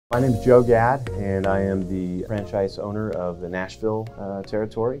My name is Joe Gadd, and I am the franchise owner of the Nashville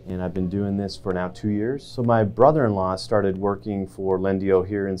territory, and I've been doing this for now 2 years. So my brother-in-law started working for Lendio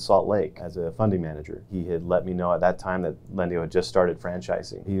here in Salt Lake as a funding manager. He had let me know at that time that Lendio had just started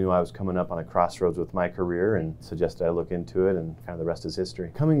franchising. He knew I was coming up on a crossroads with my career and suggested I look into it, and kind of the rest is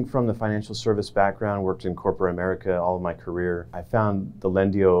history. Coming from the financial service background, worked in corporate America all of my career, I found the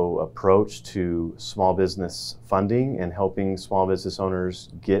Lendio approach to small business funding and helping small business owners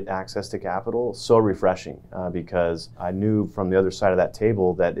get access to capital so refreshing because I knew from the other side of that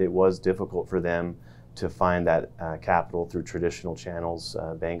table that it was difficult for them to find that capital through traditional channels,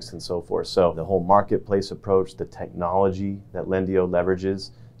 banks and so forth. So the whole marketplace approach, the technology that Lendio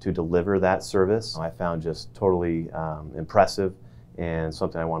leverages to deliver that service, I found just totally impressive and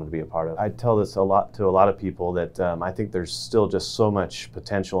something I wanted to be a part of. I tell this to a lot of people that I think there's still just so much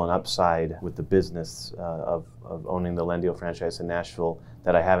potential and upside with the business of owning the Lendio franchise in Nashville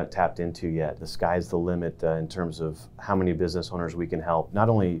that I haven't tapped into yet. The sky's the limit in terms of how many business owners we can help. Not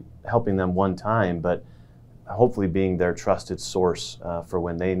only helping them one time, but hopefully being their trusted source for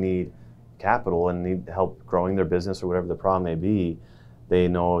when they need capital and need help growing their business or whatever the problem may be. They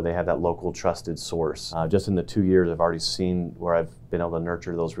know they have that local trusted source. Just in the 2 years, I've already seen where I've been able to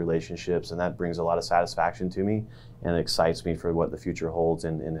nurture those relationships, and that brings a lot of satisfaction to me and it excites me for what the future holds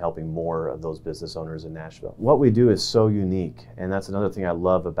in helping more of those business owners in Nashville. What we do is so unique, and that's another thing I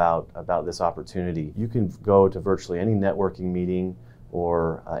love about this opportunity. You can go to virtually any networking meeting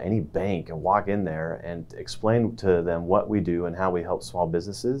or any bank and walk in there and explain to them what we do and how we help small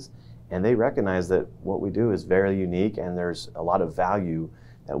businesses. And they recognize that what we do is very unique and there's a lot of value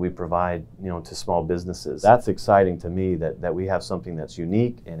that we provide, to small businesses. That's exciting to me that we have something that's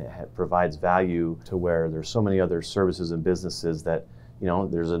unique and it provides value to where there's so many other services and businesses that,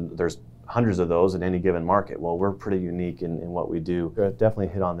 there's hundreds of those in any given market. Well, we're pretty unique in what we do. Definitely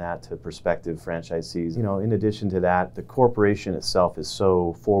hit on that to prospective franchisees. In addition to that, the corporation itself is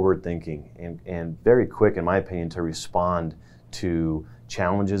so forward thinking and very quick, in my opinion, to respond to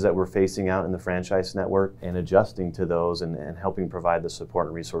challenges that we're facing out in the franchise network and adjusting to those and helping provide the support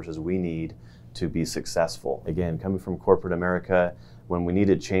and resources we need to be successful. Again, coming from corporate America, when we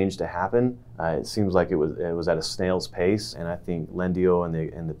needed change to happen, it seems like it was at a snail's pace, and I think Lendio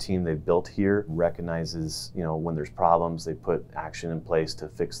and the team they've built here recognizes, when there's problems, they put action in place to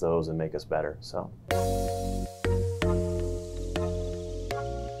fix those and make us better. So.